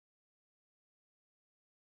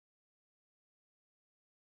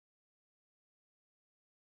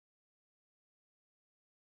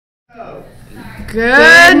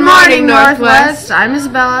Good morning, Northwest. I'm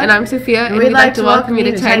Isabella. And I'm Sophia, and we'd like to welcome you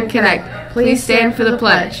to Titan Connect. Please stand for the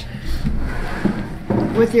pledge.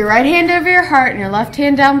 With your right hand over your heart and your left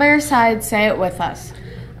hand down by your side, say it with us.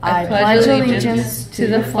 I pledge allegiance to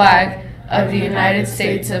the flag of the United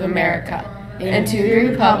States of America and to the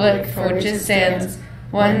republic for which it stands,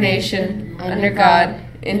 one nation, under God,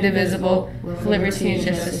 indivisible, with liberty and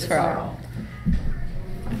justice for all.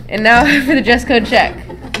 And now for the dress code check.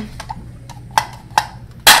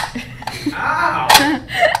 Ow!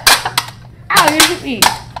 Ow, you hit me.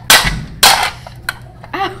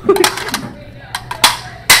 Ow.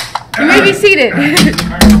 You may be seated.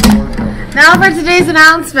 Now for today's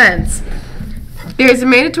announcements. There is a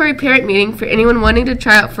mandatory parent meeting for anyone wanting to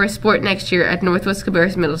try out for a sport next year at Northwest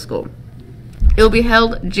Cabarrus Middle School. It will be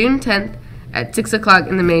held June 10th at 6 o'clock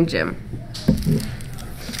in the main gym.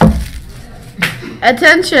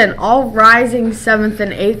 Attention, all rising 7th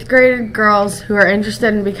and 8th grade girls who are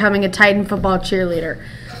interested in becoming a Titan football cheerleader.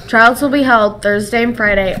 Trials will be held Thursday and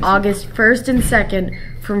Friday, August 1st and 2nd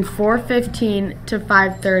from 4:15 to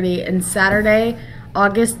 5:30 and Saturday,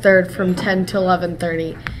 August 3rd from 10 to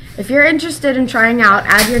 11:30. If you're interested in trying out,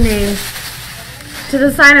 add your name to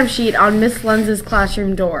the sign-up sheet on Miss Lenz's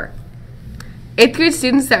classroom door. 8th grade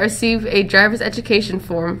students that receive a driver's education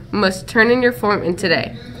form must turn in your form in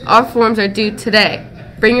today. All forms are due today.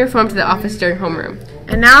 Bring your form to the office during homeroom.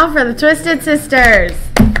 And now for the Twisted Sisters.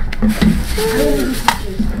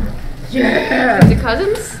 Yeah! Is it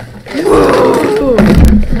cousins? Ooh.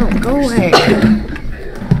 Oh, go away.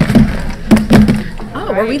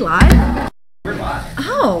 Oh, are we live? We're live.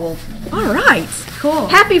 Oh, all right. Cool.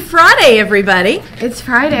 Happy Friday, everybody. It's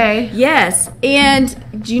Friday. Yes, and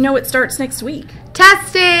do you know what starts next week?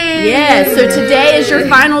 Testing! Yes, so today is your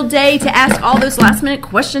final day to ask all those last-minute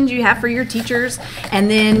questions you have for your teachers,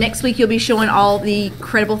 and then next week you'll be showing all the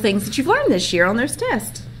credible things that you've learned this year on those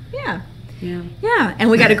tests. Yeah. Yeah,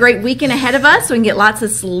 and we got a great weekend ahead of us, so we can get lots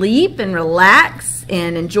of sleep and relax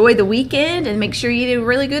and enjoy the weekend and make sure you eat a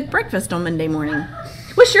really good breakfast on Monday morning.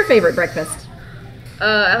 What's your favorite breakfast?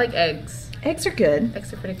 I like eggs. Eggs are good.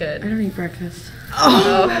 Eggs are pretty good. I don't eat breakfast.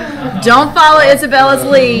 Oh. Don't follow Isabella's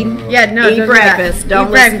lead. Yeah, no, Eat don't breakfast. Do Don't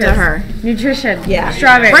Eat listen breakfast. to her. Nutrition. Yeah.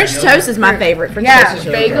 Strawberry. French toast is my favorite. French Yeah. toast is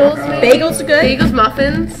really Bagels, good. maybe? Bagels are good. Bagels,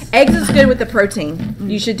 muffins. Eggs is good with the protein.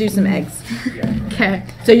 You should do some eggs. Okay.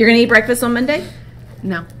 So you're going to eat breakfast on Monday?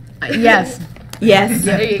 No. Yes. Yes.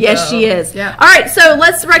 There you Yes, go. she is. Yeah. All right, so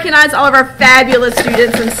let's recognize all of our fabulous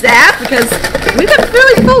students and staff because we've got a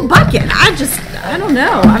really full bucket. I don't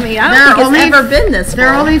know. I mean, I don't think it's ever been this full. There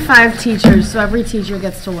are only 5 teachers, so every teacher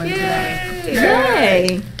gets to win today.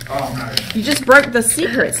 Yay. Oh, nice. You just broke the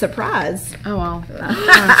secret. Surprise. Oh, well. I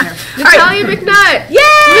don't care. Natalia McNutt.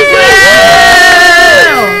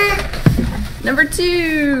 Yay! Number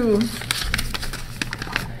 2.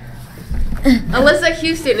 Alyssa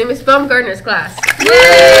Houston in Miss Baumgartner's class.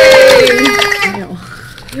 Ew.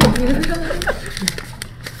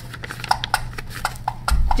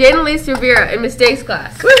 Jana Lise Rivera in Miss Day's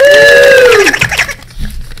class.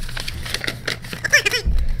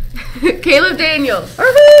 Caleb Daniels. And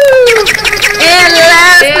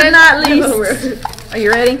last but not least, are you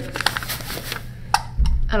ready?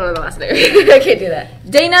 I don't know the last name. I can't do that.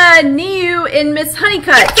 Dana Niu in Miss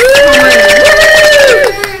Honeycutt.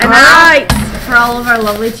 And All right. for all of our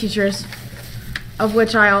lovely teachers, of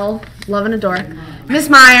which I all love and adore, Miss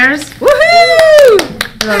Myers. Woohoo!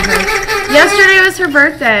 Love her. Yesterday was her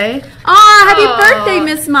birthday. Aw, happy Aw. birthday,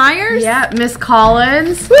 Miss Myers. Yeah, Miss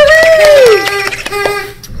Collins. Woohoo!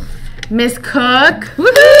 Miss Cook.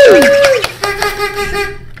 Woohoo!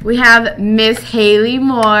 We have Miss Haley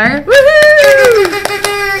Moore. Woohoo!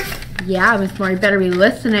 Yeah, Miss Moore, you better be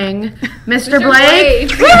listening. Mr. Mr. Blake.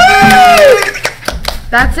 Blake. Woohoo!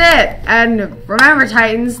 That's it. And remember,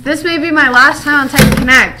 Titans, this may be my last time on Titan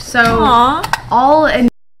Connect, so Aw. all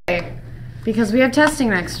enjoy, because we have testing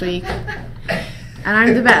next week, and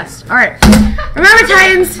I'm the best. All right. Remember,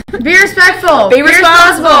 Titans, be respectful, Be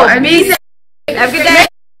responsible. and be safe. Have a good day.